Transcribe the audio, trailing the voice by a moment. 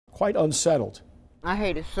quite unsettled. I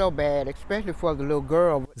hate it so bad, especially for the little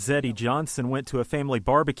girl. Zeddy Johnson went to a family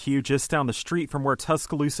barbecue just down the street from where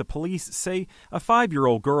Tuscaloosa police say a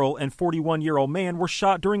 5-year-old girl and 41-year-old man were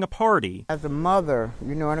shot during a party. As a mother,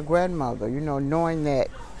 and a grandmother, knowing that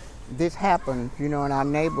this happened, in our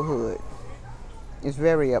neighborhood, is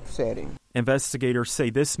very upsetting. Investigators say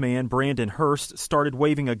this man, Brandon Hurst, started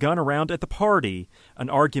waving a gun around at the party. An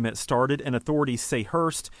argument started, and authorities say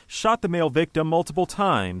Hurst shot the male victim multiple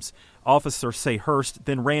times. Officers say Hurst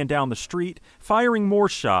then ran down the street, firing more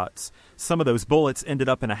shots. Some of those bullets ended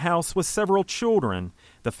up in a house with several children.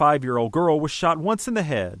 The 5-year-old girl was shot once in the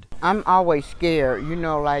head. I'm always scared,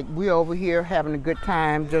 like we're over here having a good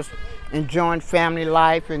time, just enjoying family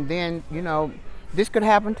life, and then, this could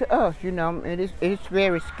happen to us, it's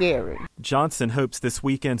very scary. Johnson hopes this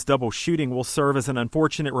weekend's double shooting will serve as an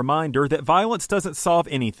unfortunate reminder that violence doesn't solve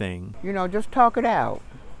anything. Just talk it out.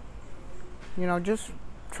 Just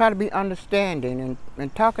try to be understanding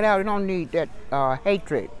and talk it out. You don't need that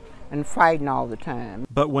hatred and fighting all the time.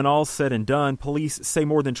 But when all's said and done, police say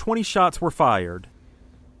more than 20 shots were fired.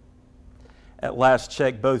 At last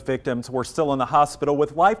check, both victims were still in the hospital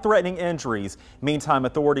with life-threatening injuries. Meantime,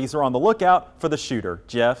 authorities are on the lookout for the shooter.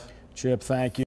 Jeff? Chip, thank you.